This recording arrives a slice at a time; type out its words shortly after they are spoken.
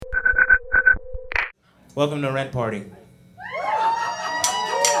Welcome to Rent Party.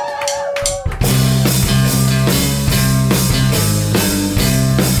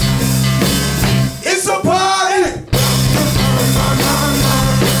 It's a party!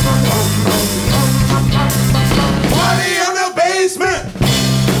 Party in the basement!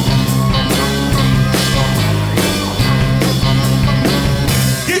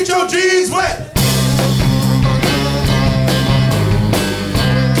 Get your jeans wet!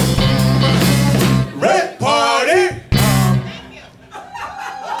 Red party!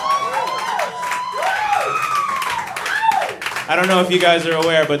 I don't know if you guys are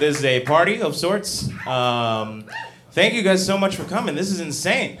aware, but this is a party of sorts. Thank you guys so much for coming. This is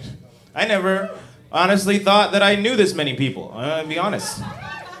insane. I never honestly thought that I knew this many people. I'll be honest.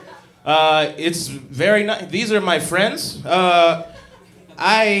 It's very nice. These are my friends. I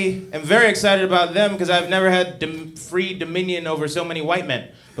am very excited about them because I've never had free dominion over so many white men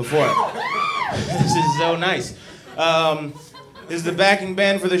before. This is so nice. This is the backing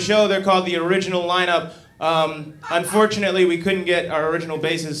band for the show. They're called the Original Lineup. Unfortunately, we couldn't get our original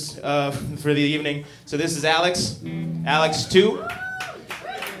bassist for the evening, so this is Alex. Alex 2.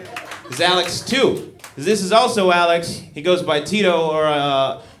 This is Alex 2. This is also Alex. He goes by Tito, or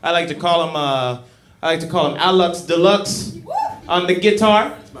I like to call him Alex Deluxe on the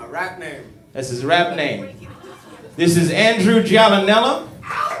guitar. It's my rap name. That's his rap name. This is Andrew Gialinella.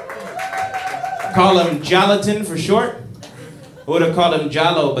 Call him Gelatin for short. I would have called him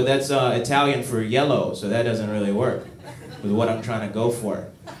Giallo, but that's Italian for yellow, so that doesn't really work with what I'm trying to go for.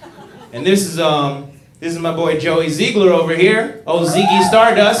 And this is my boy Joey Ziegler over here. Oh, Ziggy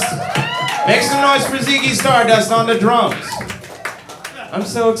Stardust. Make some noise for Ziggy Stardust on the drums. I'm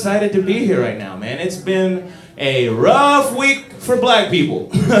so excited to be here right now, man. It's been a rough week for black people.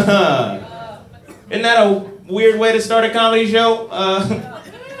 Isn't that a weird way to start a comedy show?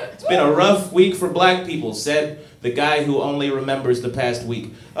 It's been a rough week for black people, said the guy who only remembers the past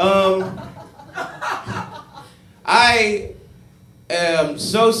week. I am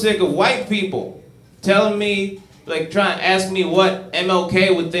so sick of white people telling me, like, trying to ask me what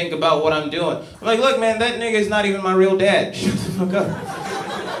MLK would think about what I'm doing. I'm like, look, man, that nigga is not even my real dad. Shut the fuck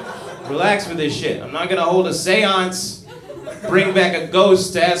up. Relax with this shit. I'm not gonna hold a seance, bring back a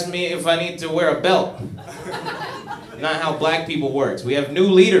ghost to ask me if I need to wear a belt. Not how black people works. We have new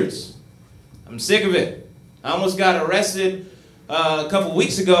leaders. I'm sick of it. I almost got arrested a couple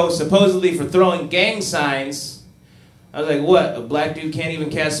weeks ago, supposedly for throwing gang signs. I was like, what? A black dude can't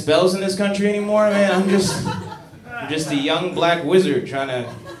even cast spells in this country anymore? Man, I'm just a young black wizard trying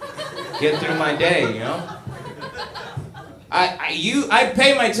to get through my day, you know? I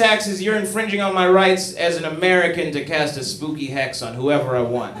pay my taxes. You're infringing on my rights as an American to cast a spooky hex on whoever I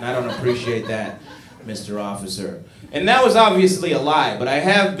want, and I don't appreciate that, Mr. Officer. And that was obviously a lie, but I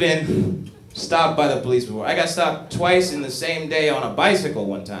have been stopped by the police before. I got stopped twice in the same day on a bicycle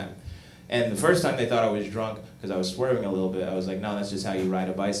one time. And the first time they thought I was drunk because I was swerving a little bit. I was like, no, that's just how you ride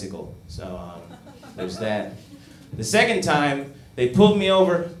a bicycle. So there's that. The second time, they pulled me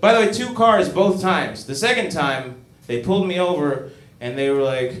over. By the way, 2 cars both times. The second time, they pulled me over and they were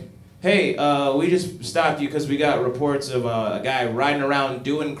like, hey, we just stopped you because we got reports of a guy riding around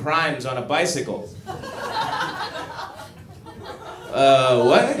doing crimes on a bicycle.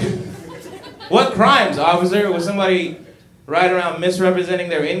 What? What crimes, officer? Was somebody riding around misrepresenting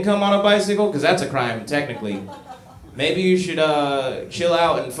their income on a bicycle? Because that's a crime, technically. Maybe you should chill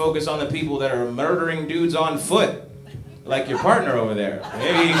out and focus on the people that are murdering dudes on foot, like your partner over there.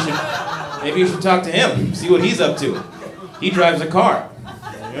 Maybe you should talk to him, see what he's up to. He drives a car.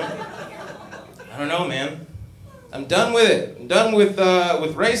 I don't know, man. I'm done with it. I'm done with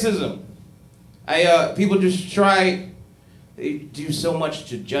racism. People just try. They do so much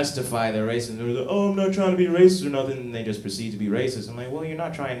to justify their racism. They're like, oh, I'm not trying to be racist or nothing, and they just proceed to be racist. I'm like, well, you're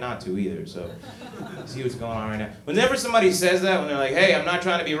not trying not to either, so see what's going on right now. Whenever somebody says that, when they're like, hey, I'm not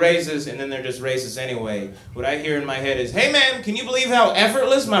trying to be racist, and then they're just racist anyway, what I hear in my head is, hey, man, can you believe how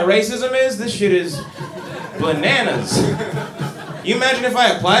effortless my racism is? This shit is bananas. You imagine if I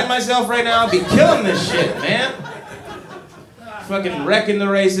applied myself right now, I'd be killing this shit, man. Fucking wrecking the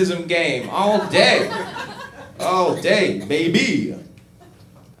racism game all day. All day, baby.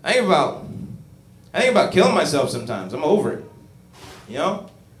 I think about killing myself sometimes. I'm over it. You know?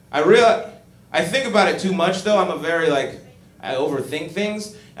 I think about it too much though. I overthink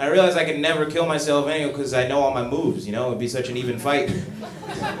things. And I realize I can never kill myself anyway because I know all my moves, you know? It'd be such an even fight.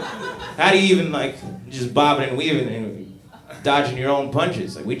 How do you even just bobbing and weaving and dodging your own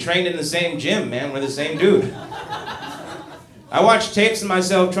punches? Like, we trained in the same gym, man. We're the same dude. I watch tapes of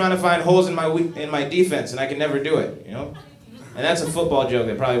myself trying to find holes in my defense, and I can never do it, you know? And that's a football joke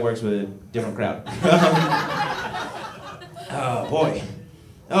that probably works with a different crowd. Oh boy.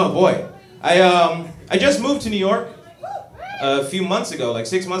 Oh boy. I just moved to New York a few months ago, like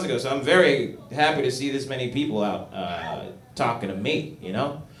 6 months ago, so I'm very happy to see this many people out talking to me, you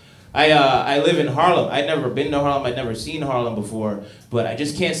know? I live in Harlem. I'd never been to Harlem. I'd never seen Harlem before. But I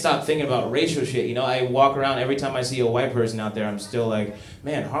just can't stop thinking about racial shit. You know, I walk around every time I see a white person out there, I'm still like,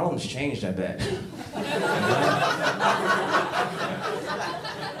 man, Harlem's changed, I bet.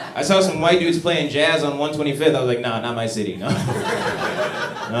 I saw some white dudes playing jazz on 125th. I was like, nah, not my city. No,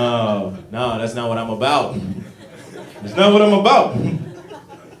 no, that's not what I'm about. That's not what I'm about.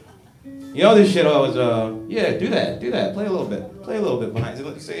 You know this shit always, yeah, do that, play a little bit behind,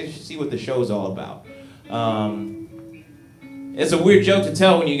 see what the show's all about. It's a weird joke to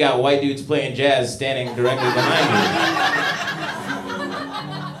tell when you got white dudes playing jazz standing directly behind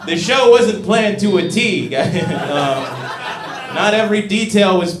you. The show wasn't planned to a T, guys. Not every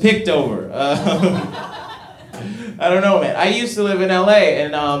detail was picked over. I don't know, man. I used to live in LA,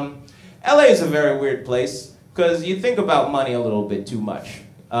 and LA is a very weird place, because you think about money a little bit too much.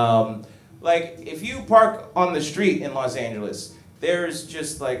 Like, if you park on the street in Los Angeles, there's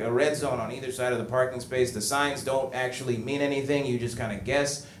just like a red zone on either side of the parking space. The signs don't actually mean anything. You just kind of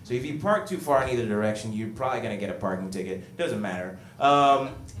guess. So if you park too far in either direction, you're probably going to get a parking ticket. Doesn't matter.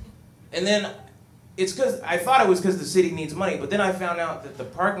 And then it's because I thought it was because the city needs money, but then I found out that the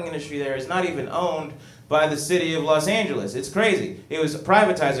parking industry there is not even owned by the city of Los Angeles. It's crazy. It was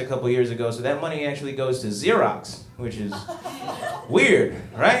privatized a couple years ago, so that money actually goes to Xerox, which is weird,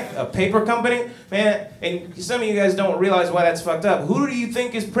 right? A paper company? Man, and some of you guys don't realize why that's fucked up. Who do you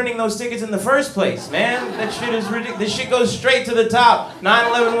think is printing those tickets in the first place, man? That shit is ridiculous. This shit goes straight to the top.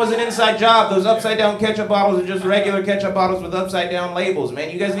 9/11 was an inside job. Those upside-down ketchup bottles are just regular ketchup bottles with upside-down labels, man.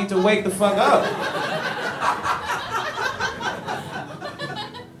 You guys need to wake the fuck up.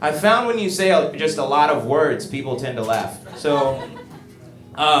 I found when you say just a lot of words, people tend to laugh. So,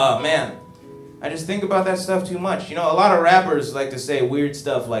 man, I just think about that stuff too much. You know, a lot of rappers like to say weird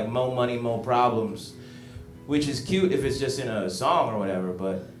stuff like mo money, mo problems, which is cute if it's just in a song or whatever,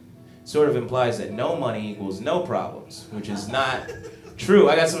 but sort of implies that no money equals no problems, which is not true.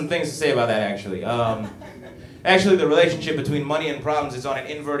 I got some things to say about that, actually. Actually, the relationship between money and problems is on an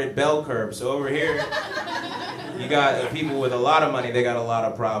inverted bell curve. So over here, you got the people with a lot of money, they got a lot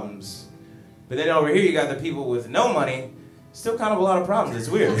of problems. But then over here, you got the people with no money, still kind of a lot of problems. It's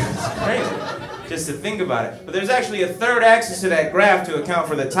weird. It's crazy just to think about it. But there's actually a third axis to that graph to account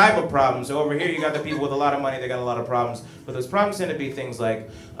for the type of problem. So over here, you got the people with a lot of money, they got a lot of problems. But those problems tend to be things like,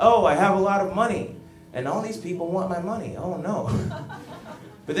 oh, I have a lot of money, and all these people want my money. Oh, no.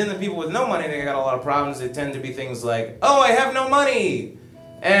 But then the people with no money, they got a lot of problems. They tend to be things like, oh, I have no money,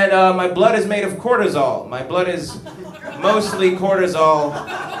 and my blood is made of cortisol. My blood is mostly cortisol.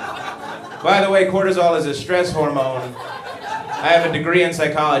 By the way, cortisol is a stress hormone. I have a degree in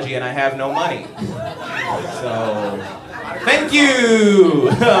psychology, and I have no money. So, thank you.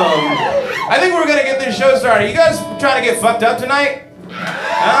 I think we're gonna get this show started. You guys trying to get fucked up tonight?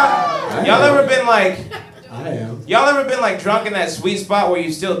 Huh? Y'all ever been like? I am. Y'all ever been like drunk in that sweet spot where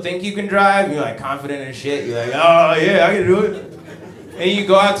you still think you can drive? You're like confident and shit. You're like, oh yeah, I can do it. And you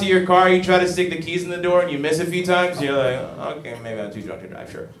go out to your car, you try to stick the keys in the door, and you miss a few times. You're like, okay, maybe I'm too drunk to drive.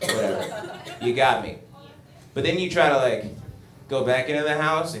 Sure, whatever. You got me. But then you try to like go back into the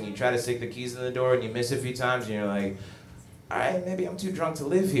house, and you try to stick the keys in the door, and you miss a few times, and you're like, all right, maybe I'm too drunk to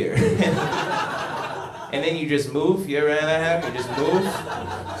live here. And then you just move. You ever had that happen? You just move.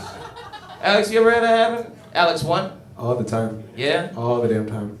 Alex, you ever had that happen? Alex 1? All the time. Yeah? All the damn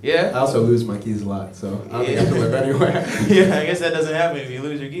time. Yeah? I also lose my keys a lot, so I don't think I can live anywhere. Yeah, I guess that doesn't happen if you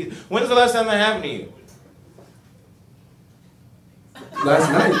lose your keys. When's the last time that happened to you? Last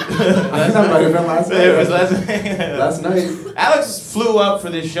night. I thought about it last night. It was last night. Last night. Alex flew up for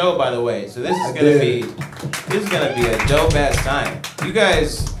this show, by the way, so this is gonna be a dope ass time. You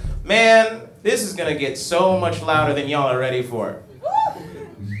guys, man, this is gonna get so much louder than y'all are ready for.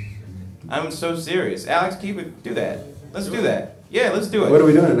 I'm so serious. Alex, do that. Let's do that. Yeah, let's do it. What are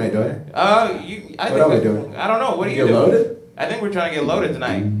we doing tonight, Doyle? What are we doing? I don't know. What are you doing? Loaded? I think we're trying to get loaded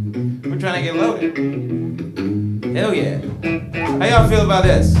tonight. We're trying to get loaded. Hell yeah. How y'all feel about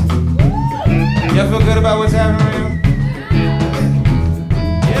this? Y'all feel good about what's happening right now?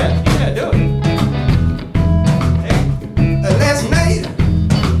 Yeah, do it. Hey. Last night,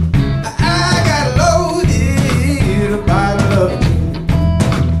 I got loaded a bottle of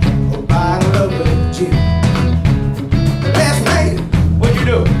gin. Last night, What'd you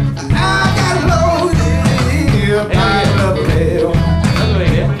do? I got loaded a bottle of red. That's what he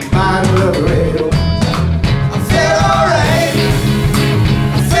did. Bottle of red. I felt alright.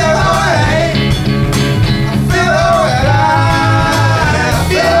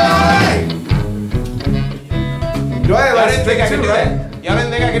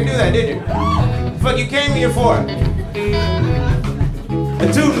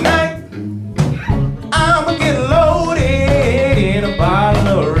 Tonight, I'ma get loaded in a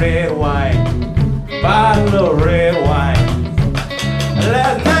bottle of red wine. Bottle of red wine.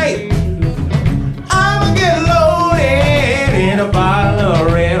 Last night, I'ma get loaded in a bottle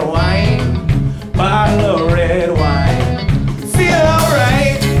of red wine. Bottle of red wine. Feel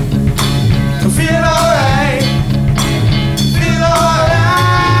alright. Feel alright. Feel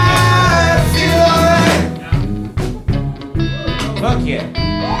alright. Feel alright. Fuck yeah.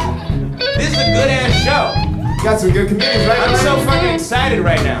 This is a good ass show. You got some good comedians right I'm now. so fucking excited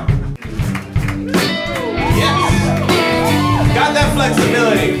right now. Yes. Got that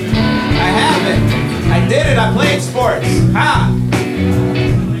flexibility. I have it. I did it. I played sports. Ha!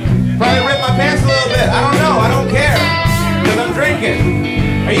 Probably ripped my pants a little bit. I don't know. I don't care. Because I'm drinking.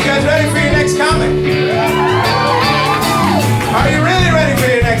 Are you guys ready for your next comic? Are you really ready for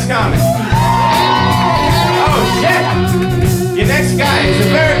your next comic? Oh, shit. Your next guy is a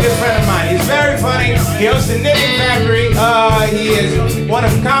very good friend of mine. He's very funny. He hosts the Knitting Factory. He is one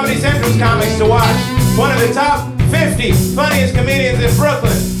of Comedy Central's comics to watch. One of the top 50 funniest comedians in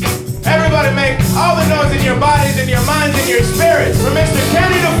Brooklyn. Everybody make all the noise in your bodies, in your minds, in your spirits for Mr.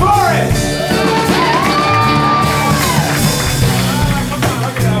 Kenny DeForest.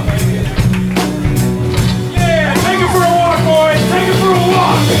 Yeah, take it for a walk, boys. Take it for a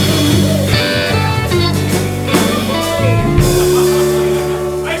walk.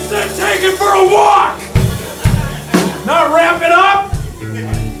 I said take it for a walk. Not wrap it up.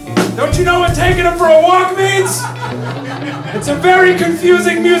 Don't you know what taking it for a walk means? It's a very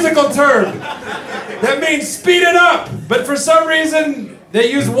confusing musical term. That means speed it up. But for some reason, they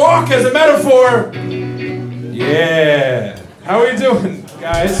use walk as a metaphor. Yeah. How are we doing,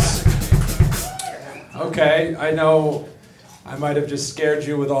 guys? Okay, I know I might have just scared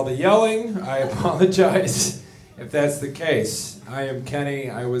you with all the yelling. I apologize if that's the case. I am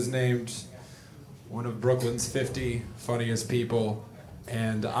Kenny. I was named one of Brooklyn's 50 funniest people.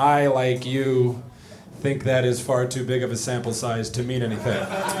 And I, like you, think that is far too big of a sample size to mean anything.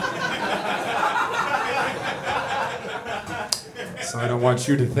 So I don't want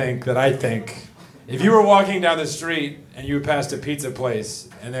you to think that I think. If you were walking down the street and you passed a pizza place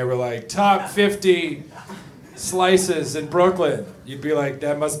and they were like, top 50 slices in Brooklyn, you'd be like,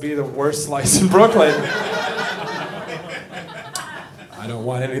 that must be the worst slice in Brooklyn. I don't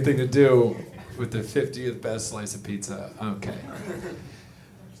want anything to do with the 50th best slice of pizza. Okay.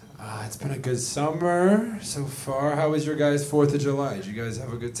 It's been a good summer so far. How was your guys' 4th of July? Did you guys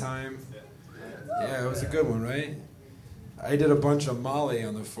have a good time? Yeah, it was a good one, right? I did a bunch of Molly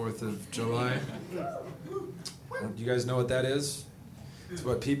on the 4th of July. Do you guys know what that is? It's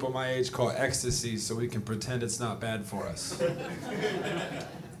what people my age call ecstasy, so we can pretend it's not bad for us.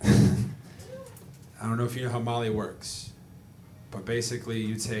 I don't know if you know how Molly works, but basically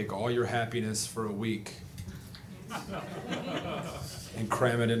you take all your happiness for a week and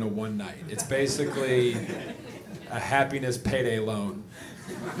cram it into one night. It's basically a happiness payday loan.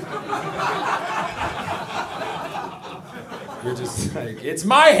 You're just like, it's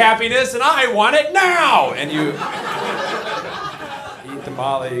my happiness and I want it now! And you eat the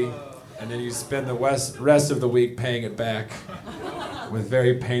Molly, and then you spend the rest of the week paying it back with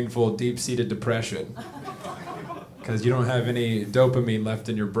very painful, deep-seated depression. Because you don't have any dopamine left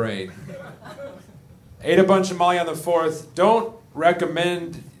in your brain. Ate a bunch of Molly on the 4th. Don't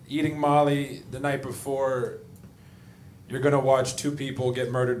recommend eating Molly the night before you're going to watch 2 people get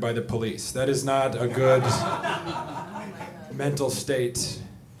murdered by the police. That is not a good mental state.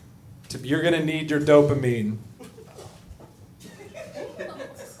 You're going to need your dopamine.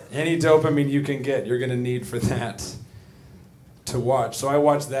 Any dopamine you can get, you're going to need for that to watch. So I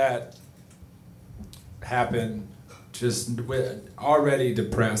watched that happen, just already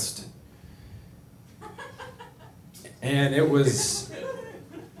depressed. And it was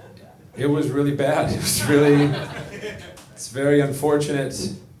really bad. It's a very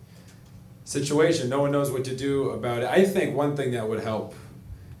unfortunate situation. No one knows what to do about it. I think one thing that would help,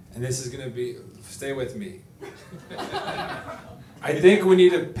 and this is going to be, stay with me. I think we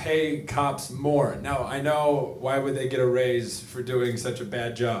need to pay cops more. Now, I know why would they get a raise for doing such a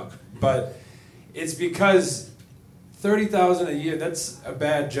bad job, but it's because $30,000 a year, that's a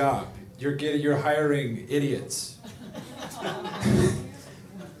bad job. You're hiring idiots.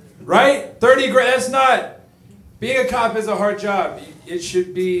 Right? 30 grand, that's not, being a cop is a hard job. It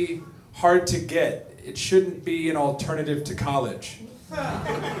should be hard to get. It shouldn't be an alternative to college.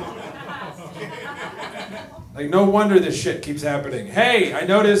 Like, no wonder this shit keeps happening. Hey, I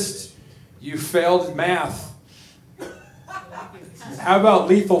noticed you failed math. How about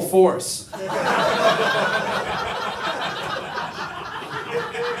lethal force?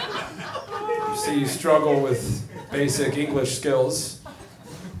 see you struggle with basic English skills.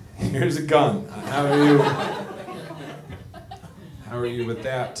 Here's a gun. How are you? How are you with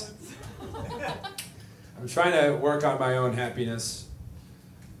that? I'm trying to work on my own happiness.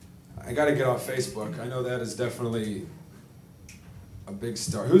 I got to get off Facebook. I know that is definitely a big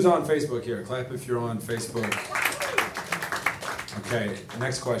start. Who's on Facebook here? Clap if you're on Facebook. Okay,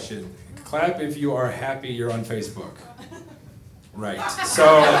 next question. Clap if you are happy you're on Facebook. Right. So,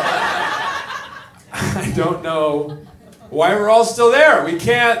 I don't know why we're all still there. We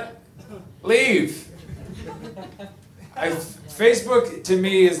can't leave. Facebook to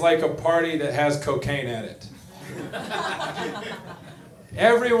me is like a party that has cocaine at it.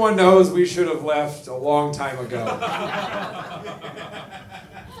 Everyone knows we should have left a long time ago.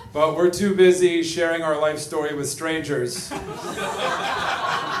 But we're too busy sharing our life story with strangers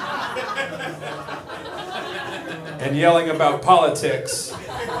and yelling about politics.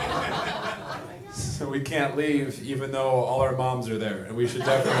 So we can't leave even though all our moms are there. And we should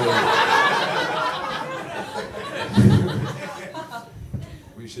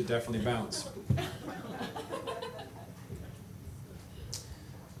definitely bounce.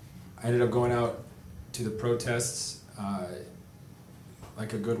 I ended up going out to the protests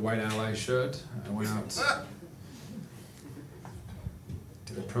like a good white ally should. I went out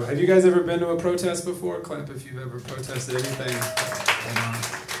to the Have you guys ever been to a protest before? Clap if you've ever protested anything.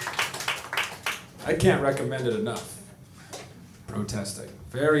 I can't recommend it enough. Protesting.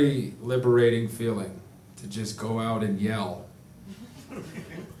 Very liberating feeling to just go out and yell.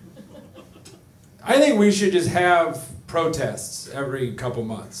 I think we should just have protests every couple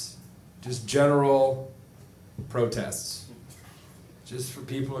months. Just general protests. Just for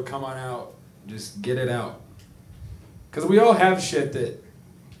people to come on out, just get it out. Because we all have shit that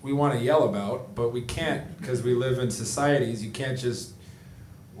we want to yell about, but we can't because we live in societies. You can't just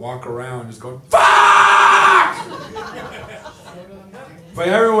walk around just going, fuck! But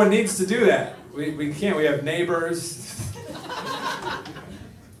everyone needs to do that. We can't. We have neighbors.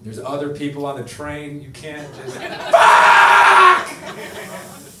 There's other people on the train. You can't just, fuck!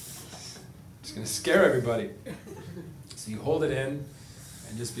 It's going to scare everybody. So you hold it in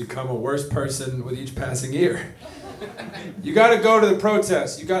and just become a worse person with each passing year. You got to go to the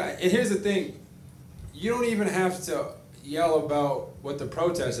protest. And here's the thing. You don't even have to yell about what the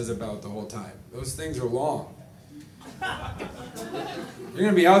protest is about the whole time. Those things are long. You're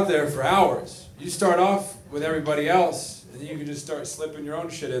going to be out there for hours. You start off with everybody else, and then you can just start slipping your own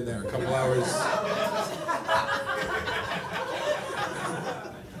shit in there a couple hours.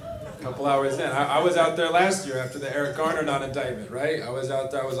 Couple hours in. I was out there last year after the Eric Garner non-indictment, right? I was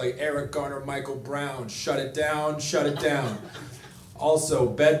out there, I was like, Eric Garner, Michael Brown, shut it down, shut it down. Also,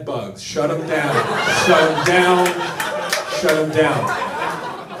 bed bugs, shut them down, shut them down, shut them down.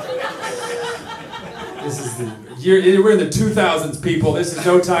 This is the year, we're in the 2000s, people. This is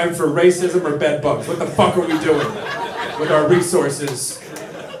no time for racism or bed bugs. What the fuck are we doing with our resources?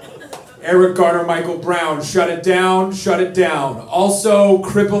 Eric Garner, Michael Brown, shut it down, shut it down. Also,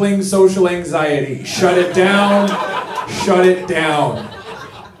 crippling social anxiety, shut it down, shut it down.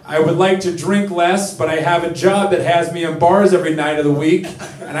 I would like to drink less, but I have a job that has me in bars every night of the week,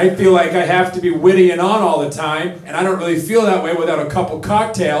 and I feel like I have to be witty and on all the time, and I don't really feel that way without a couple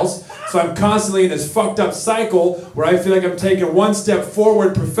cocktails, so I'm constantly in this fucked up cycle where I feel like I'm taking one step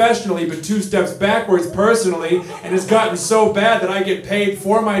forward professionally, but 2 steps backwards personally, and it's gotten so bad that I get paid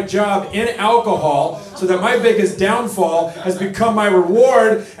for my job in alcohol, so that my biggest downfall has become my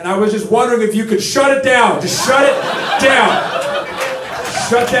reward, and I was just wondering if you could shut it down. Just shut it down.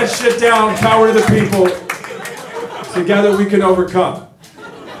 Shut that shit down, power to the people. Together we can overcome.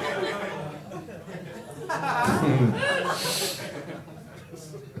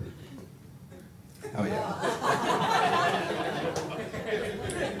 Oh yeah.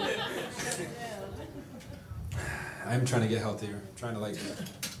 I'm trying to get healthier. I'm trying to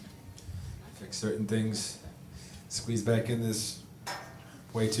fix certain things. Squeeze back in this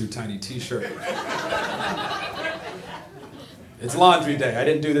way too tiny t-shirt. It's laundry day. I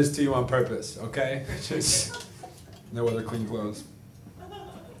didn't do this to you on purpose, okay? Just no other clean clothes.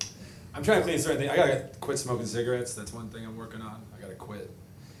 I'm trying to clean certain things. I gotta quit smoking cigarettes. That's one thing I'm working on. I gotta quit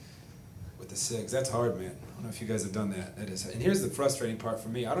with the cigs. That's hard, man. I don't know if you guys have done that. That is. And here's the frustrating part for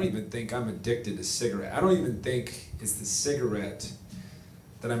me. I don't even think I'm addicted to cigarette. I don't even think it's the cigarette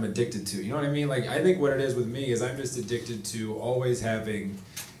that I'm addicted to. You know what I mean? Like, I think what it is with me is I'm just addicted to always having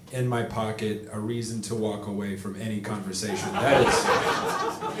in my pocket a reason to walk away from any conversation. That is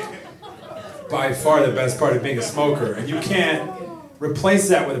by far the best part of being a smoker. And you can't replace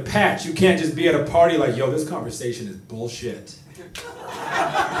that with a patch. You can't just be at a party like, yo, this conversation is bullshit.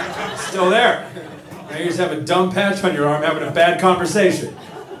 Still there. Now you just have a dumb patch on your arm having a bad conversation.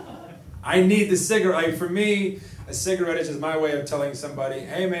 I need the cigarette. Like for me, a cigarette is just my way of telling somebody,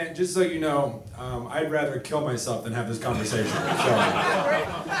 hey man, just so you know, I'd rather kill myself than have this conversation. So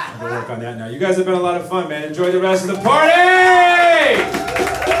I'm gonna work on that now. You guys have been a lot of fun, man. Enjoy the rest of the party!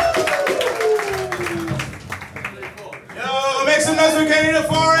 Yo, make some noise for Kenny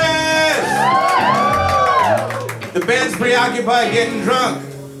DeForest! The band's preoccupied getting drunk.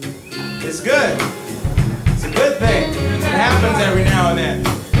 It's good. It's a good thing. It happens every now and then.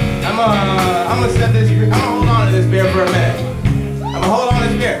 I'm gonna hold on to this beer for a minute. I'm gonna hold on to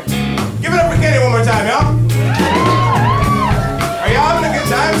this beer. Give it up for Kenny one more time, y'all. Are y'all having a good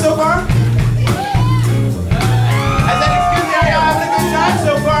time so far? I said, excuse me, are y'all having a good time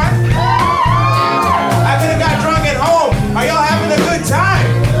so far? I could have got drunk at home. Are y'all having a good time?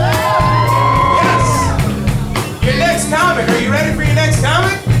 Yes. Your next comic. Are you ready for your next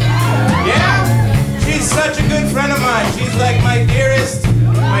comic? Yeah? She's such a good friend of mine. She's like my dearest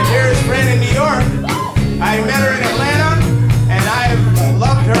friend in New York. I met her in Atlanta, and I've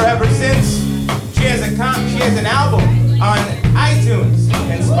loved her ever since. She has an album on iTunes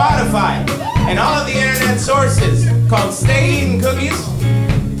and Spotify and all of the internet sources called Stay Eating Cookies.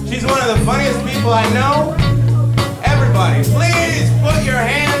 She's one of the funniest people I know. Everybody, please put your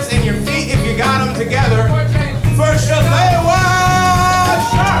hands and your feet, if you got them together, for Shalewa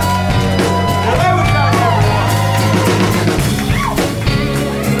Sharp. Shalewa Sharp, everyone.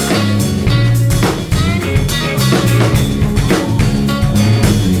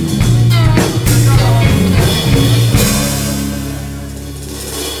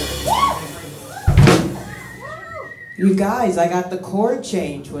 You guys, I got the chord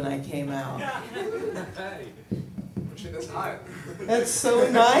change when I came out. Shit, that's hot. That's so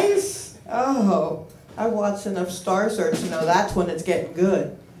nice. Oh, I watched enough Star Search to know that's when it's getting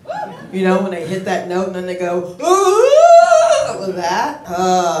good. You know, when they hit that note and then they go, ooh, with that.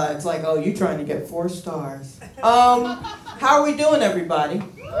 It's like, oh, you trying to get 4 stars. How are we doing, everybody?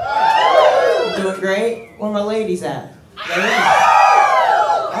 Doing great? Where my ladies at? All right.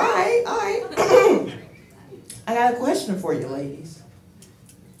 I got a question for you, ladies.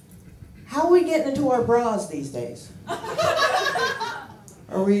 How are we getting into our bras these days?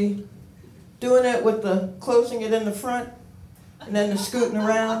 Are we doing it with the closing it in the front, and then the scooting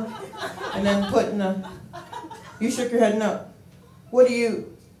around, and then putting the... You shook your head no. Are you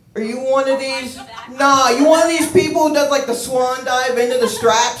one of these? Nah, you one of these people who does like the swan dive into the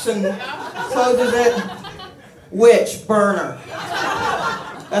straps and closes it? Witch burner.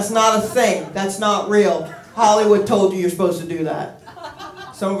 That's not a thing. That's not real. Hollywood told you you're supposed to do that.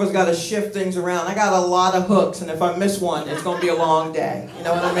 Some of us got to shift things around. I got a lot of hooks, and if I miss one, it's going to be a long day. You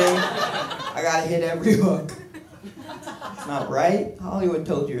know what I mean? I got to hit every hook. It's not right. Hollywood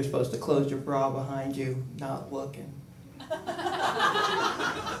told you you're supposed to close your bra behind you, not looking.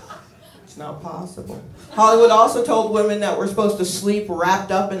 It's not possible. Hollywood also told women that we're supposed to sleep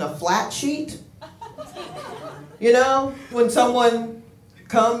wrapped up in a flat sheet. You know, when someone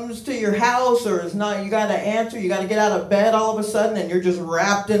comes to your house or is not, you got to answer, you got to get out of bed all of a sudden and you're just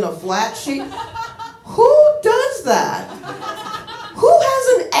wrapped in a flat sheet. Who does that? Who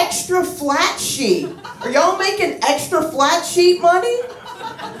has an extra flat sheet? Are y'all making extra flat sheet money?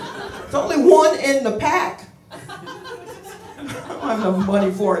 There's only one in the pack. I don't have enough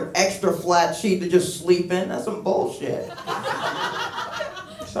money for an extra flat sheet to just sleep in. That's some bullshit.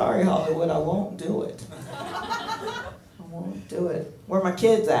 Sorry, Hollywood, I won't do it. Won't do it. Where my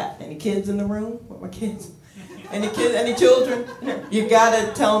kids at? Any kids in the room? Where my kids? Any kids? Any children? You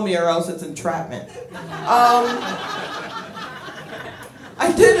gotta tell me or else it's entrapment.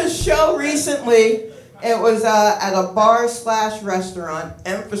 I did a show recently. It was at a bar/restaurant.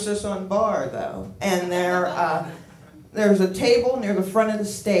 Emphasis on bar though. And there's a table near the front of the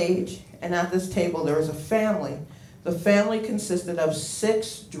stage. And at this table there was a family. The family consisted of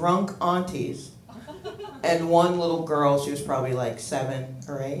 6 drunk aunties. And 1 little girl, she was probably like 7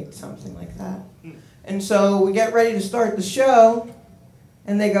 or 8, something like that. And so we get ready to start the show,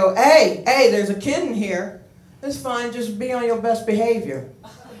 and they go, hey, there's a kid in here. It's fine, just be on your best behavior.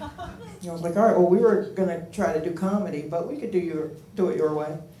 And I was like, all right, well, we were going to try to do comedy, but we could do it your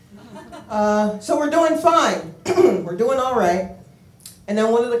way. So we're doing fine. We're doing all right. And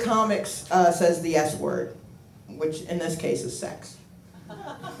then one of the comics says the S word, which in this case is sex.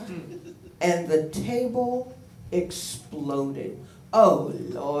 And the table exploded. Oh,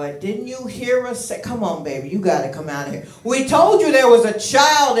 Lord, didn't you hear us say, come on, baby, you got to come out of here. We told you there was a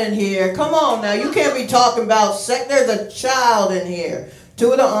child in here. Come on now, you can't be talking about sex. There's a child in here.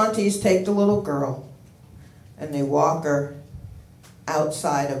 2 of the aunties take the little girl, and they walk her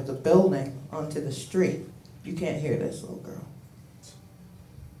outside of the building onto the street. You can't hear this, little girl.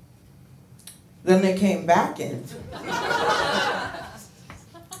 Then they came back in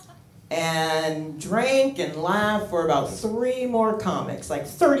and drank and laughed for about 3 more comics, like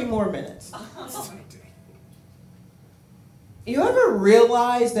 30 more minutes. You ever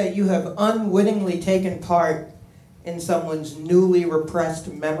realize that you have unwittingly taken part in someone's newly repressed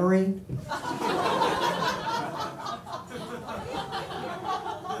memory?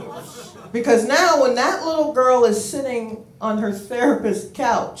 Because now when that little girl is sitting on her therapist's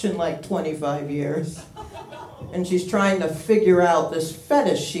couch in like 25 years, and she's trying to figure out this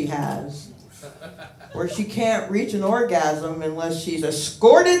fetish she has, where she can't reach an orgasm unless she's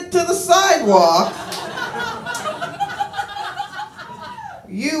escorted to the sidewalk,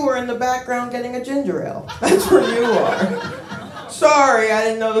 you are in the background getting a ginger ale. That's where you are. Sorry, I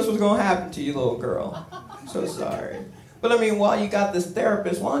didn't know this was going to happen to you, little girl. So sorry. But I mean, while you got this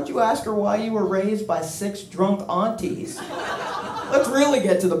therapist, why don't you ask her why you were raised by 6 drunk aunties? Let's really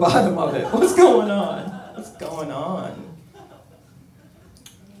get to the bottom of it. What's going on? What's going on?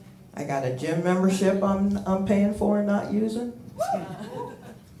 I got a gym membership I'm paying for and not using.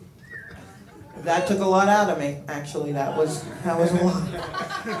 That took a lot out of me. Actually, that was a lot.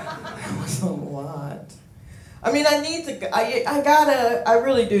 That was a lot. I mean, I need to. I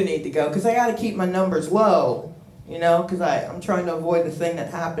really do need to go because I gotta keep my numbers low. You know, because I'm trying to avoid the thing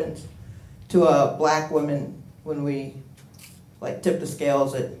that happens to a black woman when we like tip the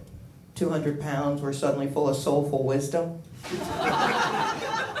scales at 200 pounds. We're suddenly full of soulful wisdom.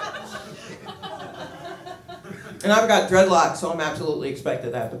 And I've got dreadlocks, so I'm absolutely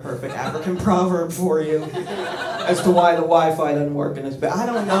expected to have the perfect African proverb for you as to why the Wi-Fi doesn't work in this bed. I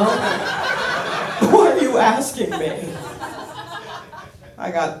don't know. Why are you asking me? I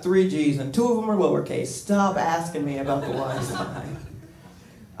got 3 G's and 2 of them are lowercase. Stop asking me about the Wi-Fi.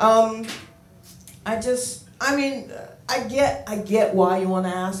 I get why you want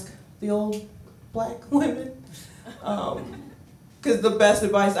to ask the old black women. Because the best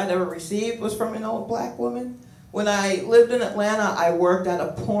advice I'd ever received was from an old black woman. When I lived in Atlanta, I worked at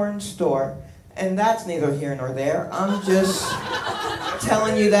a porn store. And that's neither here nor there. I'm just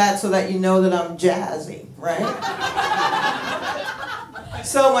telling you that so that you know that I'm jazzy, right?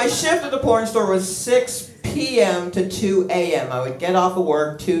 So my shift at the porn store was 6 p.m. to 2 a.m. I would get off of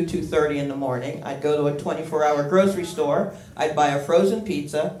work 2:30 in the morning. I'd go to a 24-hour grocery store. I'd buy a frozen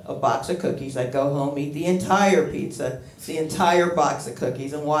pizza, a box of cookies. I'd go home, eat the entire pizza, the entire box of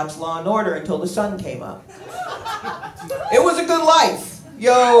cookies, and watch Law and Order until the sun came up. It was a good life.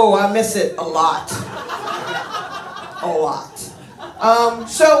 Yo, I miss it a lot. A lot.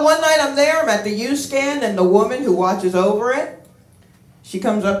 So one night I'm there, I'm at the U-Scan, and the woman who watches over it, she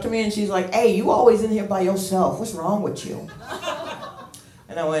comes up to me and she's like, "Hey, you always in here by yourself. What's wrong with you?"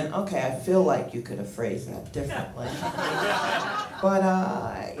 And I went, "Okay, I feel like you could have phrased that differently. But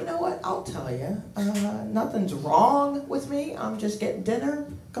you know what? I'll tell you. Nothing's wrong with me. I'm just getting dinner,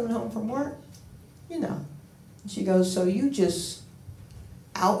 coming home from work. You know." And she goes, "So you just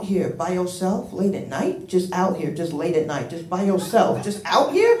out here by yourself late at night? Just out here, just late at night, just by yourself? Just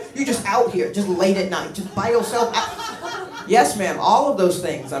out here? You just out here, just late at night, just by yourself?" Yes, ma'am, all of those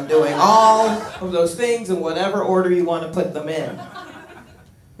things I'm doing. All of those things in whatever order you want to put them in.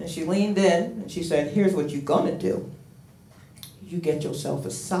 And she leaned in and she said, "Here's what you're gonna do. You get yourself a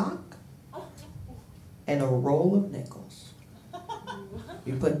sock and a roll of nickels.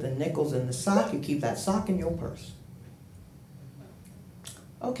 You put the nickels in the sock, you keep that sock in your purse."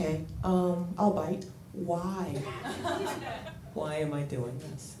 "Okay, I'll bite." "Why? Why am I doing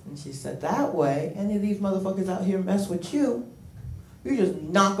this?" And she said, "That way, any of these motherfuckers out here mess with you, you just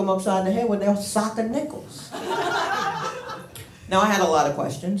knock them upside the head with their sock of nickels." Now, I had a lot of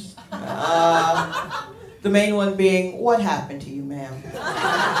questions. The main one being, what happened to you, ma'am,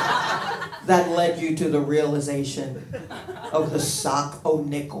 that led you to the realization of the sock o'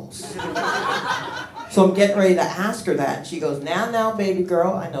 nickels? So I'm getting ready to ask her that. She goes, now, baby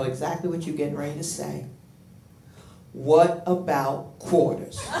girl, I know exactly what you're getting ready to say. What about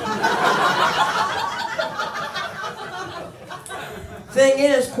quarters?" Thing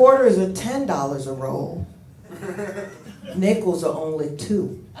is, quarters are $10 a roll. Nickels are only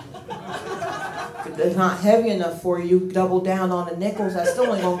 $2. If it's not heavy enough for you, double down on the nickels. That's still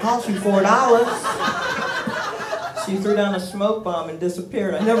only gonna cost you $4. She threw down a smoke bomb and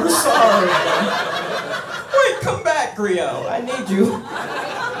disappeared. I never saw her again. Wait, come back, Griot. I need you.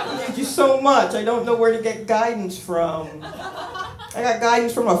 I need you so much. I don't know where to get guidance from. I got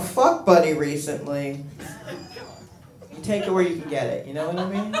guidance from a fuck buddy recently. You take it where you can get it, you know what I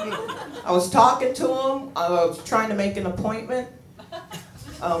mean? I was talking to him, I was trying to make an appointment,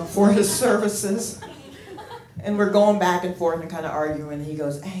 for his services. And we're going back and forth and kind of arguing. And he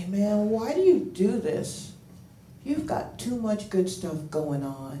goes, hey, man, why do you do this? You've got too much good stuff going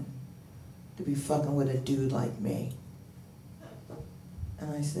on to be fucking with a dude like me.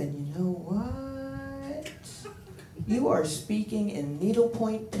 And I said, you know what? You are speaking in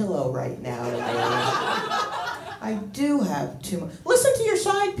needlepoint pillow right now to me. I do have too much. Listen to your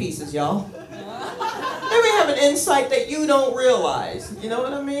side pieces, y'all. They may have an insight that you don't realize. You know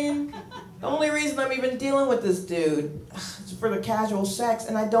what I mean? The only reason I'm even dealing with this dude is for the casual sex,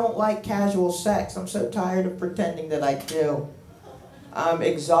 and I don't like casual sex. I'm so tired of pretending that I do. I'm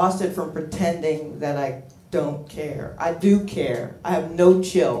exhausted from pretending that I don't care. I do care. I have no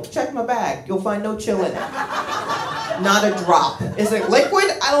chill. Check my bag. You'll find no chill in it. Not a drop. Is it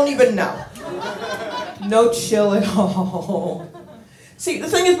liquid? I don't even know. No chill at all. See, the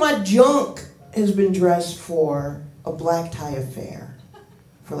thing is, my junk has been dressed for a black tie affair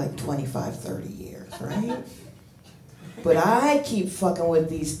for like 25, 30 years, right? But I keep fucking with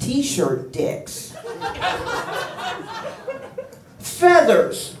these t-shirt dicks.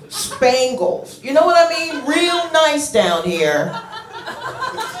 Feathers, spangles, you know what I mean? Real nice down here.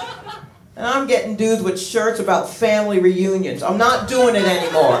 And I'm getting dudes with shirts about family reunions. I'm not doing it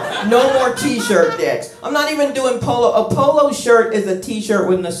anymore. No more t-shirt dicks. I'm not even doing polo. A polo shirt is a t-shirt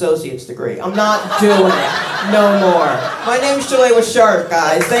with an associate's degree. I'm not doing it. No more. My name's Shalewa Sharp,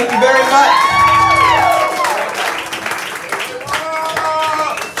 guys. Thank you very much.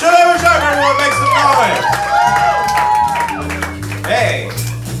 Shalewa Sharp, everyone, make some noise. Hey,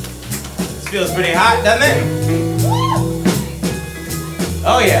 this feels pretty hot, doesn't it?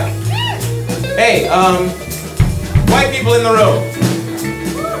 Oh yeah. Hey, white people in the room.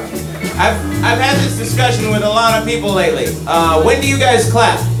 I've had this discussion with a lot of people lately. When do you guys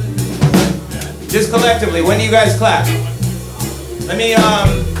clap? Just collectively, when do you guys clap? Let me,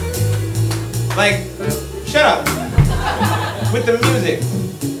 shut up. With the music,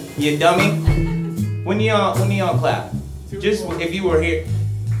 you dummy. When do y'all clap? Just if you were here,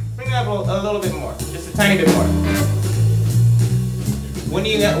 bring it up a little bit more, just a tiny bit more. When do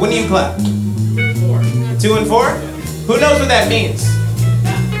you clap? 2 and 4? Who knows what that means?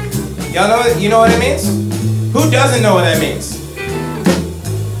 Y'all know it? You know what it means? Who doesn't know what that means?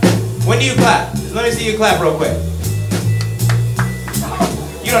 When do you clap? Let me see you clap real quick.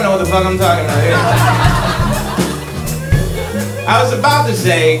 You don't know what the fuck I'm talking about here. I was about to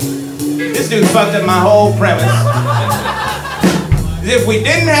say, this dude fucked up my whole premise. If we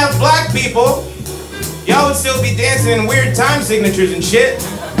didn't have black people, y'all would still be dancing in weird time signatures and shit.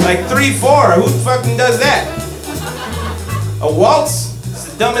 Like 3/4, who fucking does that? A waltz? It's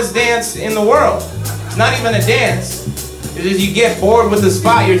the dumbest dance in the world. It's not even a dance. It's just you get bored with the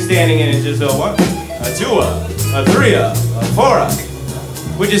spot you're standing in. It's just a 1, a 2, a 3, a 4,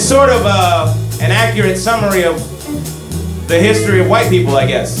 which is sort of an accurate summary of the history of white people, I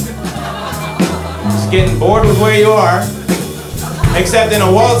guess. Just getting bored with where you are. Except in a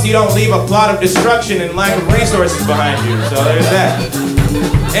waltz, you don't leave a plot of destruction and lack of resources behind you. So there's that.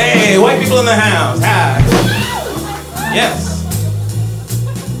 Hey, white people in the house. Hi. Yes.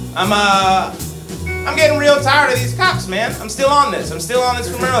 I'm getting real tired of these cops, man. I'm still on this. I'm still on this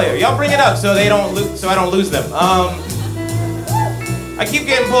from earlier. Y'all bring it up so they don't so I don't lose them. I keep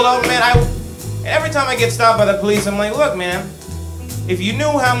getting pulled over, man. Every time I get stopped by the police, I'm like, look, man. If you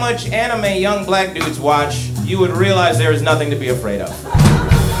knew how much anime young black dudes watch, you would realize there is nothing to be afraid of.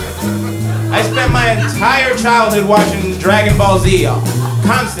 I spent my entire childhood watching Dragon Ball Z, y'all.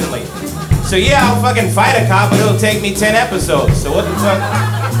 Constantly. So yeah, I'll fucking fight a cop, but it'll take me 10 episodes. So what the fuck?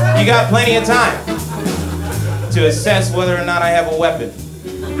 You got plenty of time to assess whether or not I have a weapon.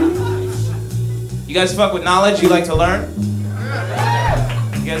 You guys fuck with knowledge? You like to learn?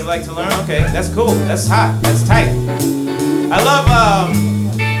 You guys like to learn? Okay, that's cool. That's hot. That's tight. I love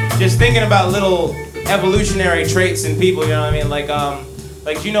just thinking about little evolutionary traits in people, you know what I mean? Like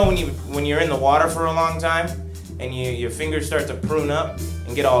you know when you're in the water for a long time and your fingers start to prune up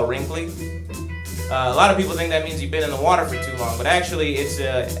and get all wrinkly? A lot of people think that means you've been in the water for too long, but actually it's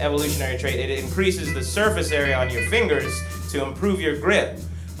an evolutionary trait. It increases the surface area on your fingers to improve your grip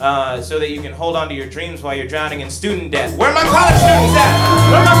so that you can hold on to your dreams while you're drowning in student debt. Where are my college students at?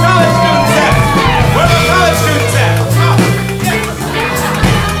 Where are my college students at? Where are my college students at?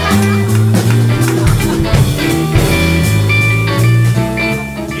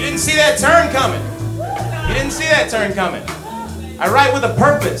 You didn't see that turn coming. You didn't see that turn coming. I write with a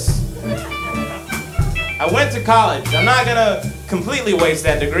purpose. I went to college. I'm not gonna completely waste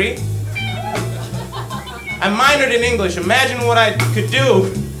that degree. I minored in English. Imagine what I could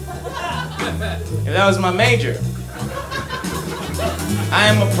do if that was my major. I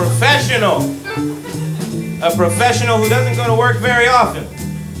am a professional. A professional who doesn't go to work very often.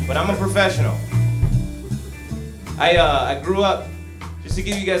 But I'm a professional. I grew up, just to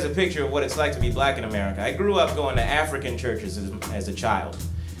give you guys a picture of what it's like to be black in America, I grew up going to African churches as a child.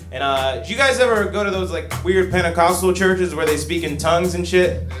 And did you guys ever go to those like weird Pentecostal churches where they speak in tongues and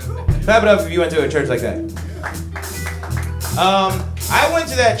shit? Clap it up if you went to a church like that. I went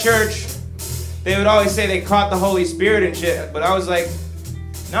to that church. They would always say they caught the Holy Spirit and shit, but I was like,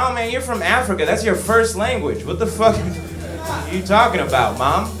 no man, you're from Africa. That's your first language. What the fuck are you talking about,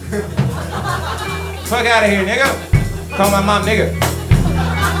 mom? Fuck out of here, nigga. Call my mom nigga.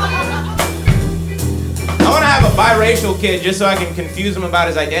 I want to have a biracial kid just so I can confuse him about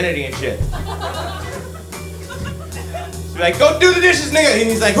his identity and shit. Be like, go do the dishes, nigga. And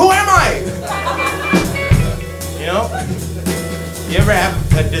he's like, who am I? You know? You ever have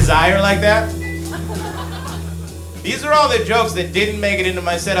a desire like that? These are all the jokes that didn't make it into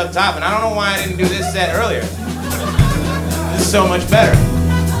my set up top, and I don't know why I didn't do this set earlier. This is so much better.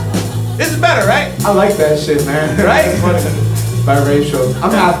 This is better, right? I like that shit, man. Right? Biracial.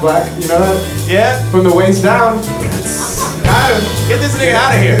 I'm half black, you know that? Yeah? From the waist down. Get this nigga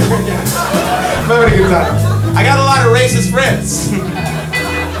out of here. I'm having a good time. I got a lot of racist friends.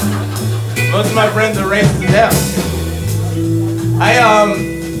 Most of my friends are racist as hell.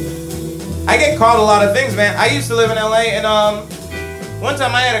 I get called a lot of things, man. I used to live in LA, and one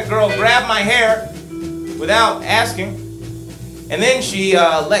time I had a girl grab my hair without asking, and then she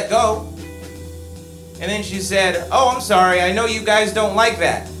let go, and then she said, oh, I'm sorry, I know you guys don't like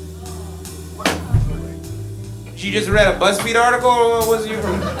that. She just read a BuzzFeed article, or what was you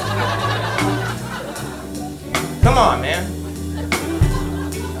from? Come on, man.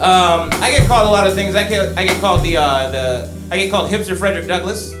 I get called a lot of things. I get called I get called Hipster Frederick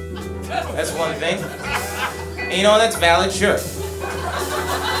Douglass. That's one thing. And you know, that's valid, sure.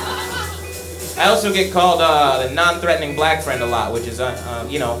 I also get called the non-threatening black friend a lot, which is,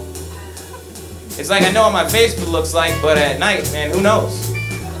 you know, it's like I know what my face looks like, but at night, man, who knows?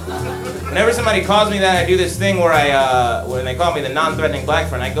 Whenever somebody calls me that, I do this thing where when they call me the non-threatening black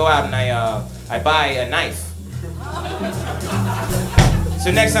friend, I go out and I buy a knife. So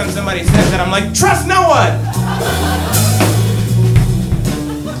next time somebody says that, I'm like, trust no one!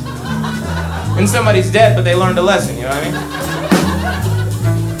 And somebody's dead, but they learned a lesson, you know what I mean?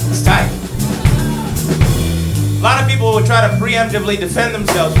 It's tight. A lot of people will try to preemptively defend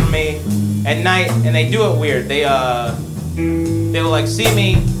themselves from me at night, and they do it weird. They will like see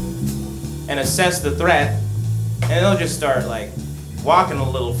me and assess the threat, and they'll just start like walking a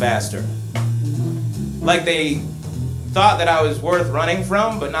little faster. Like they thought that I was worth running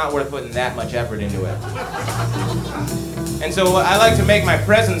from, but not worth putting that much effort into it. And so I like to make my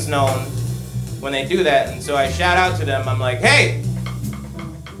presence known when they do that, and so I shout out to them. I'm like, hey,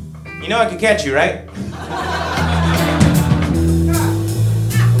 you know I could catch you, right?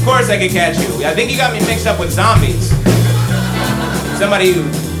 Of course I could catch you. I think you got me mixed up with zombies. Somebody who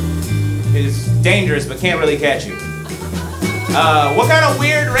is dangerous but can't really catch you. What kind of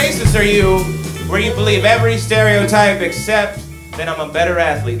weird racist are you where you believe every stereotype except that I'm a better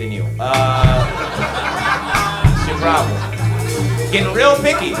athlete than you? It's your problem. Getting real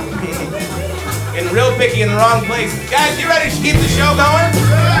picky. Getting real picky in the wrong place. Guys, you ready to keep the show going?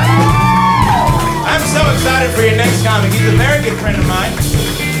 I'm so excited for your next comic. He's a very good friend of mine.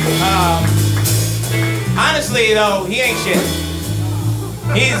 Honestly, though, he ain't shit.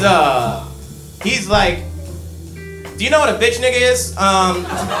 He's like, do you know what a bitch nigga is?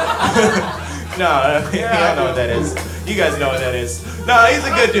 No, you don't know what that is. You guys know what that is. No, he's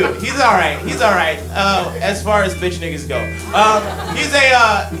a good dude. He's all right. He's all right. As far as bitch niggas go,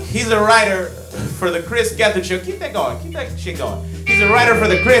 he's a writer for the Chris Gethard Show. Keep that going. Keep that shit going. He's a writer for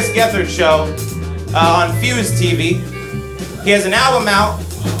the Chris Gethard Show on Fuse TV. He has an album out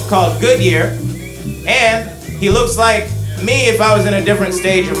called Goodyear, and he looks like me if I was in a different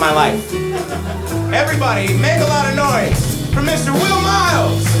stage of my life. Everybody, make a lot of noise for Mr. Will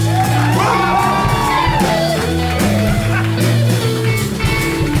Miles.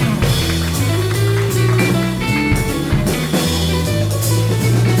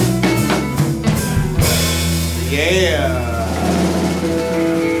 Yeah.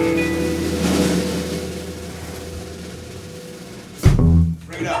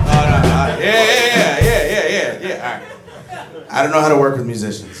 Bring it up. Oh, no. Yeah. All right. I don't know how to work with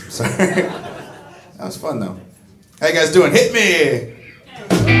musicians. Sorry. That was fun though. How you guys doing? Hit me.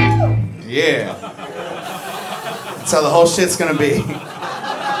 Yeah. That's how the whole shit's gonna be.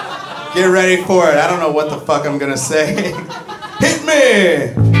 Get ready for it. I don't know what the fuck I'm gonna say. Hit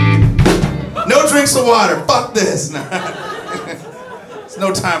me. No drinks of water. Fuck this. There's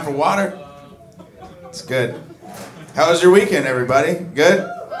no time for water. It's good. How was your weekend, everybody? Good?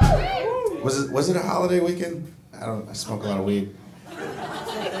 Was it a holiday weekend? I smoke a lot of weed.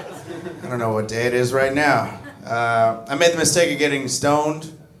 I don't know what day it is right now. I made the mistake of getting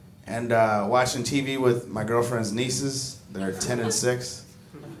stoned and watching TV with my girlfriend's nieces. They're 10 and 6.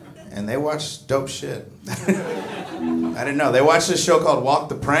 And they watch dope shit. I didn't know. They watched this show called Walk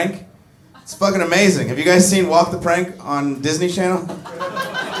the Prank. It's fucking amazing. Have you guys seen Walk the Prank on Disney Channel?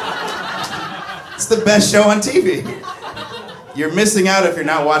 It's the best show on TV. You're missing out if you're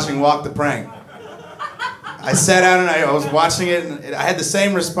not watching Walk the Prank. I sat down and I was watching it, and I had the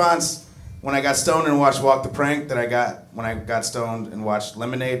same response when I got stoned and watched Walk the Prank that I got when I got stoned and watched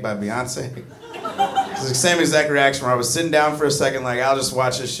Lemonade by Beyonce. It's the same exact reaction where I was sitting down for a second like, I'll just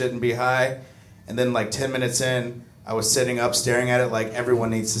watch this shit and be high. And then like 10 minutes in, I was sitting up staring at it like, everyone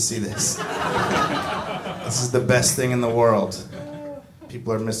needs to see this. This is the best thing in the world.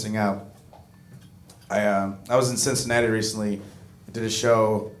 People are missing out. I was in Cincinnati recently. I did a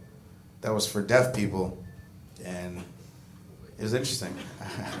show that was for deaf people. And it was interesting.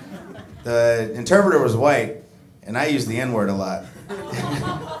 The interpreter was white, and I use the N-word a lot.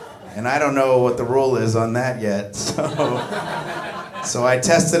 And I don't know what the rule is on that yet, so I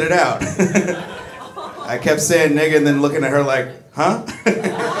tested it out. I kept saying nigga and then looking at her like, huh?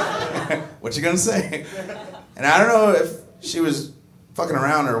 What you gonna say? And I don't know if she was fucking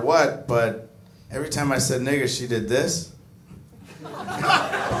around or what, but every time I said nigga, she did this.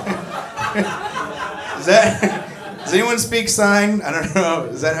 Does anyone speak sign? I don't know.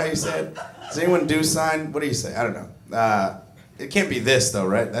 Is that how you say it? Does anyone do sign? What do you say? I don't know. It can't be this though,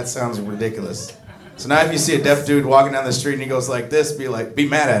 right? That sounds ridiculous. So now if you see a deaf dude walking down the street and he goes like this, be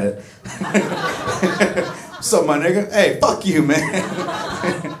mad at it. What's up, my nigga? Hey, fuck you,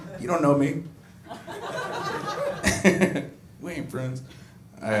 man. You don't know me. We ain't friends.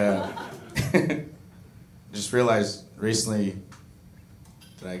 I just realized recently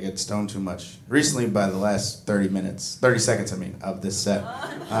that I get stoned too much. Recently, by the last 30 seconds, of this set.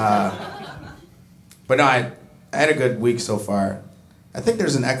 But no, I had a good week so far. I think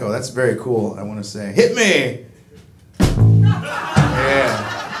there's an echo. That's very cool, I want to say. Hit me! Yeah.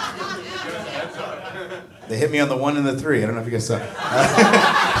 They hit me on the 1 and the 3. I don't know if you guys saw.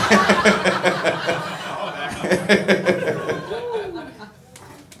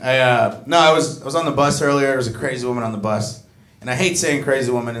 I was on the bus earlier. There was a crazy woman on the bus. And I hate saying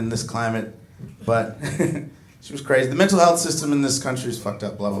crazy woman in this climate, but she was crazy. The mental health system in this country is fucked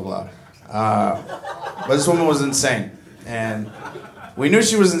up, blah, blah, blah. But this woman was insane. And we knew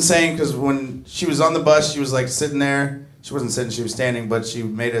she was insane because when she was on the bus, she was like sitting there. She wasn't sitting, she was standing, but she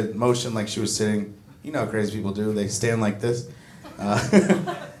made a motion like she was sitting. You know how crazy people do. They stand like this.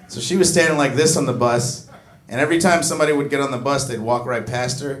 So she was standing like this on the bus. And every time somebody would get on the bus, they'd walk right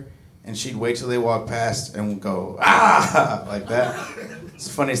past her. And she'd wait till they walked past and go, ah, like that. It's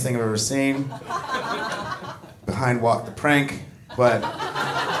the funniest thing I've ever seen. Behind Walk the Prank. But,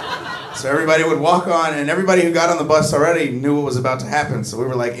 so everybody would walk on, and everybody who got on the bus already knew what was about to happen. So we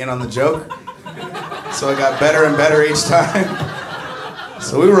were like in on the joke. So it got better and better each time.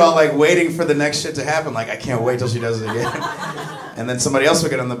 So we were all like waiting for the next shit to happen. Like, I can't wait till she does it again. And then somebody else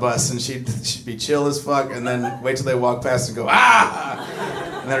would get on the bus and she'd be chill as fuck, and then wait till they walk past and go, ah!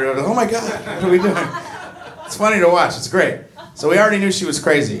 And then everybody would go, oh my God, what are we doing? It's funny to watch, it's great. So we already knew she was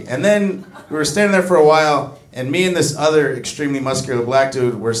crazy. And then we were standing there for a while, and me and this other extremely muscular black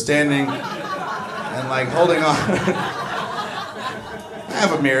dude were standing and like holding on. I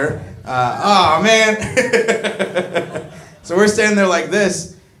have a mirror. Oh man. So we're standing there like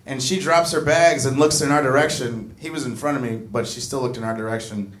this, and she drops her bags and looks in our direction. He was in front of me, but she still looked in our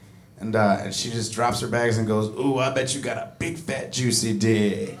direction. And she just drops her bags and goes, ooh, I bet you got a big, fat, juicy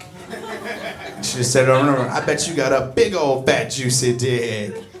dick. And she just said, oh, no, I bet you got a big old, fat, juicy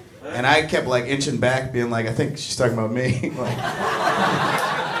dick. And I kept, like, inching back, being like, I think she's talking about me. Like,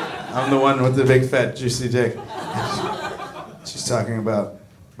 I'm the one with the big, fat, juicy dick. She's talking about.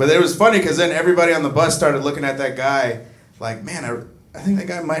 But it was funny, because then everybody on the bus started looking at that guy like, man, I think that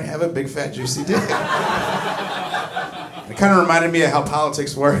guy might have a big, fat, juicy dick. It kind of reminded me of how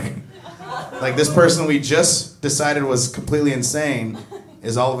politics work. Like, this person we just decided was completely insane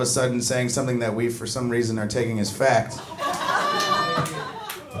is all of a sudden saying something that we, for some reason, are taking as fact.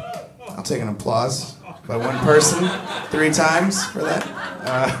 I'll take an applause by one person 3 times for that.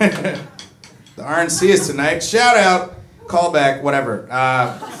 The RNC is tonight. Shout out, call back, whatever.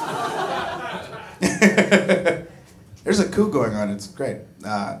 There's a coup going on. It's great.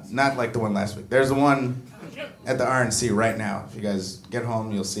 Not like the one last week. There's the one at the RNC right now. If you guys get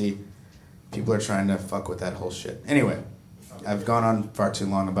home, you'll see people are trying to fuck with that whole shit. Anyway, I've gone on far too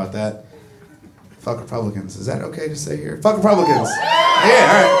long about that. Fuck Republicans. Is that okay to say here? Fuck Republicans. Yeah,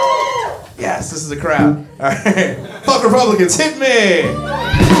 all right. Yes, this is a crowd. All right. Fuck Republicans, hit me.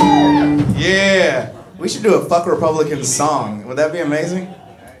 Yeah. We should do a Fuck Republicans song. Would that be amazing?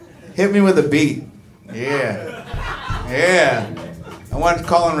 Hit me with a beat. Yeah. Yeah. I want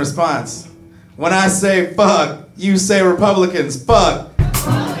call and response. When I say fuck, you say Republicans. Fuck.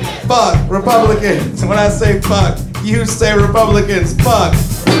 Fuck Republicans. When I say fuck, you say Republicans. Fuck.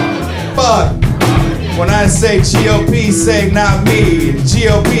 Fuck. When I say GOP, say not me.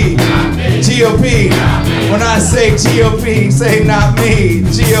 GOP. GOP. When I say GOP, say not me.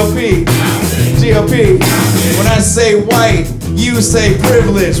 GOP. GOP. When I say white, you say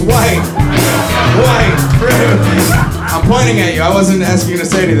privilege. White. White. Privilege. I'm pointing at you. I wasn't asking you to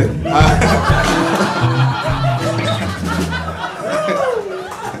say anything.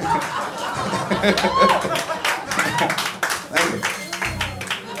 Thank you.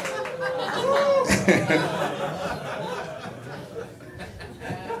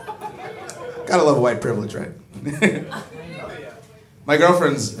 Gotta love white privilege, right? My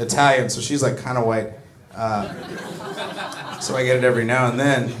girlfriend's Italian, so she's like kind of white. So I get it every now and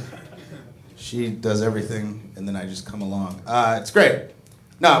then. She does everything, and then I just come along. It's great.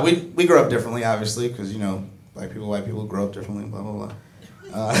 No, we grow up differently, obviously, because, you know, black people, white people grow up differently, blah, blah, blah.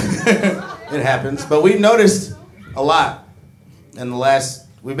 It happens. But we've noticed a lot in the last,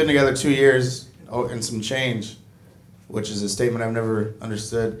 we've been together 2 years and some change, which is a statement I've never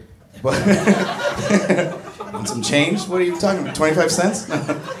understood. But and some change? What are you talking about? 25 cents?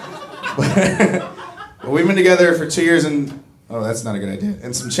 But we've been together for 2 years and, oh, that's not a good idea.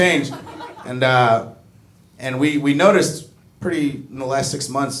 And some change. And we noticed pretty in the last 6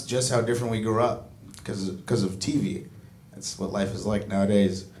 months just how different we grew up because of TV. That's what life is like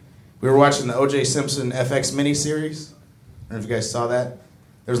nowadays. We were watching the O.J. Simpson FX miniseries. I don't know if you guys saw that.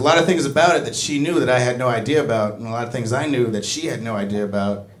 There's a lot of things about it that she knew that I had no idea about, and a lot of things I knew that she had no idea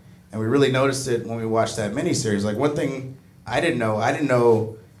about. And we really noticed it when we watched that miniseries. Like one thing I didn't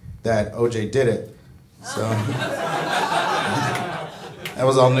know that O.J. did it. So that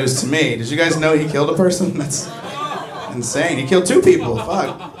was all news to me. Did you guys know he killed a person? That's insane. He killed 2 people.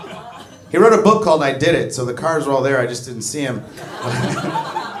 Fuck. He wrote a book called I Did It, so the cards were all there. I just didn't see him.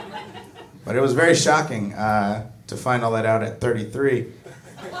 But it was very shocking to find all that out at 33,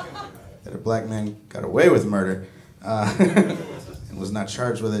 that a black man got away with murder and was not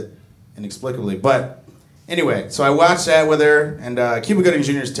charged with it inexplicably. But anyway, so I watched that with her, and Cuba Gooding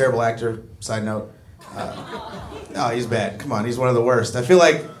Jr. is a terrible actor, side note. No, he's bad. Come on, he's one of the worst. I feel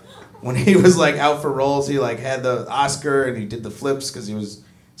like when he was like out for roles, he like had the Oscar and he did the flips because he was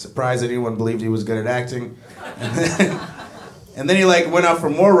surprised that anyone believed he was good at acting. And then he like went out for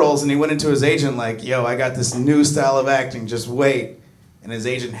more roles and he went into his agent like, yo, I got this new style of acting, just wait. And his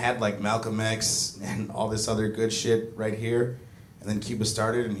agent had like Malcolm X and all this other good shit right here. And then Cuba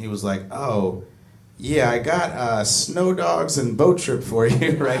started and he was like, oh, yeah, I got Snow Dogs and Boat Trip for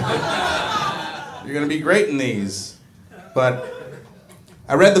you right here. You're gonna be great in these. But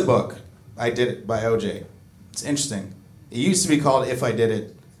I read the book, I Did It by O.J. It's interesting. It used to be called If I Did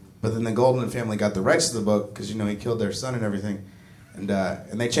It, but then the Goldman family got the rights to the book because, you know, he killed their son and everything. And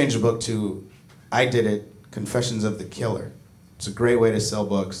they changed the book to I Did It, Confessions of the Killer. It's a great way to sell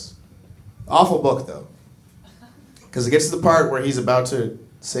books. Awful book, though. Because it gets to the part where he's about to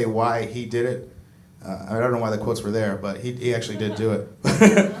say why he did it. I don't know why the quotes were there, but he actually did do it.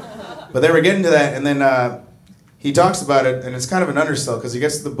 But they were getting to that, and then he talks about it, and it's kind of an undersell, because he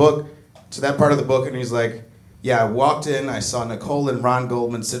gets to the book, to that part of the book, and he's like, yeah, I walked in, I saw Nicole and Ron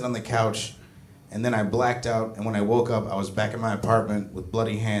Goldman sitting on the couch, and then I blacked out, and when I woke up, I was back in my apartment with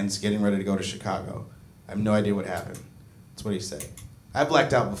bloody hands getting ready to go to Chicago. I have no idea what happened. That's what he said. I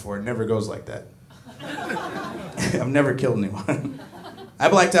blacked out before. It never goes like that. I've never killed anyone. I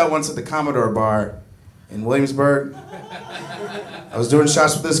blacked out once at the Commodore Bar in Williamsburg. I was doing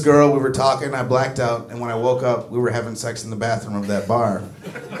shots with this girl. We were talking. I blacked out. And when I woke up, we were having sex in the bathroom of that bar.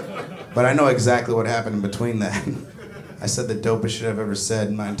 But I know exactly what happened in between that. I said the dopest shit I've ever said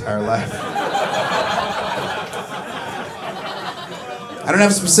in my entire life. I don't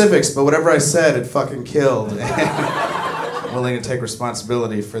have specifics, but whatever I said, it fucking killed. I'm willing to take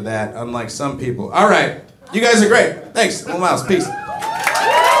responsibility for that, unlike some people. All right. You guys are great. Thanks. Little Mouse. Peace.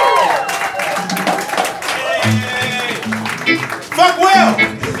 Fuck Will!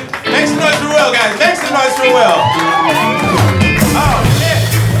 Make some noise for Will, guys. Make some noise for Will. Oh, shit.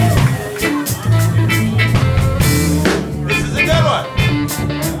 This is a good one.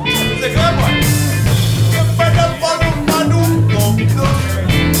 This is a good one.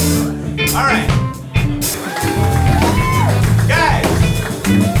 All right.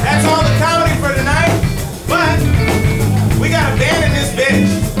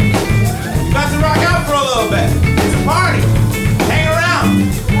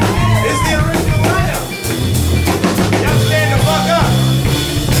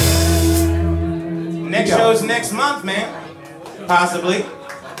 Next y'all. show's next month, man. Possibly.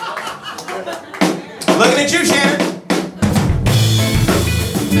 Looking at you, Shannon.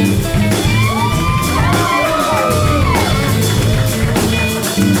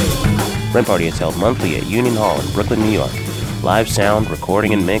 Rent Party is held monthly at Union Hall in Brooklyn, New York. Live sound,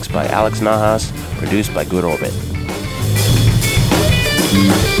 recording, and mix by Alex Nahas. Produced by Good Orbit.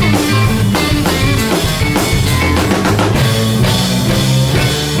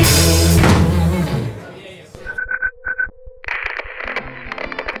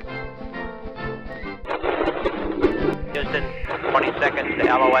 Houston, 20 seconds to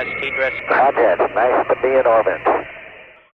LOS Tidris. Roger. Nice to be in orbit.